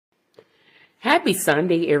Happy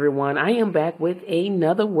Sunday, everyone. I am back with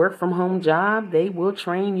another work from home job. They will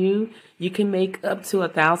train you. You can make up to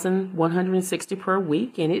 1,160 per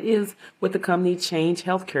week, and it is with the company Change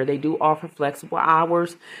Healthcare. They do offer flexible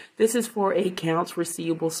hours. This is for a accounts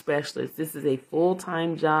receivable specialist. This is a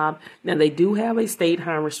full-time job. Now, they do have a state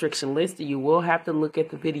hire restriction listed. You will have to look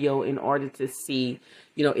at the video in order to see,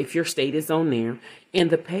 if your state is on there.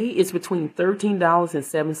 And the pay is between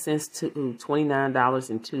 $13.07 to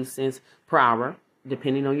 $29.02 per hour,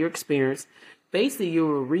 depending on your experience. Basically, you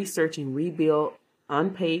will research and rebuild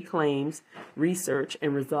unpaid claims, research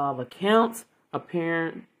and resolve accounts,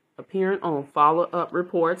 appearing on follow-up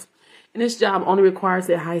reports. And this job only requires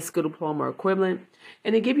a high school diploma or equivalent.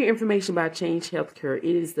 And to give you information about Change Healthcare, it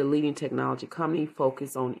is the leading technology company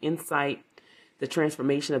focused on insight, the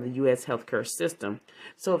transformation of the U.S. healthcare system.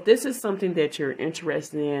 So if this is something that you're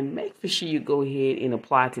interested in, make sure you go ahead and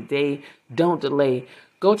apply today. Don't delay.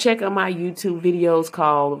 Go check out my YouTube videos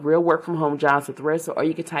called Real Work From Home Jobs with Theresa, or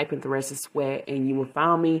you can type in Theresa Sweat and you will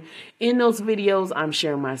find me. In those videos, I'm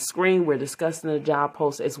sharing my screen. We're discussing the job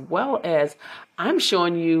post, as well as I'm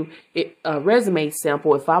showing you a resume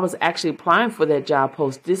sample. If I was actually applying for that job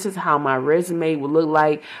post, this is how my resume would look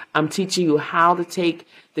like. I'm teaching you how to take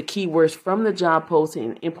the keywords from the job post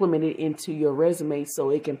and implement it into your resume so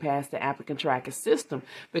it can pass the applicant tracking system,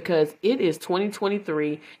 because it is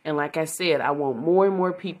 2023. And like I said, I want more and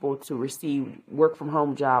more people to receive work from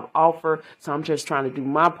home job offer. So I'm just trying to do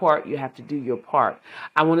my part. You have to do your part.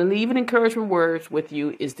 I want to leave an encouragement words with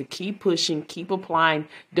you is to keep pushing, keep applying.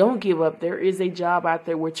 Don't give up. There is a job out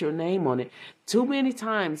there with your name on it. Too many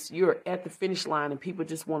times you're at the finish line and people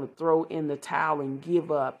just want to throw in the towel and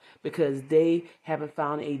give up because they haven't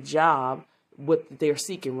found a job what they're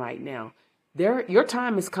seeking right now. Your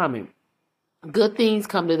time is coming. Good things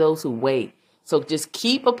come to those who wait. So just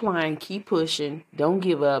keep applying, keep pushing. Don't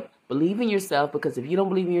give up. Believe in yourself, because if you don't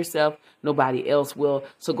believe in yourself, nobody else will.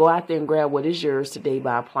 So go out there and grab what is yours today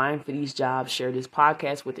by applying for these jobs. Share this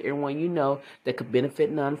podcast with everyone you know that could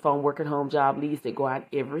benefit non-phone work at home job leads that go out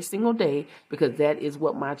every single day, because that is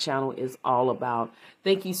what my channel is all about.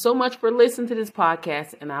 Thank you so much for listening to this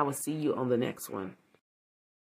podcast, and I will see you on the next one.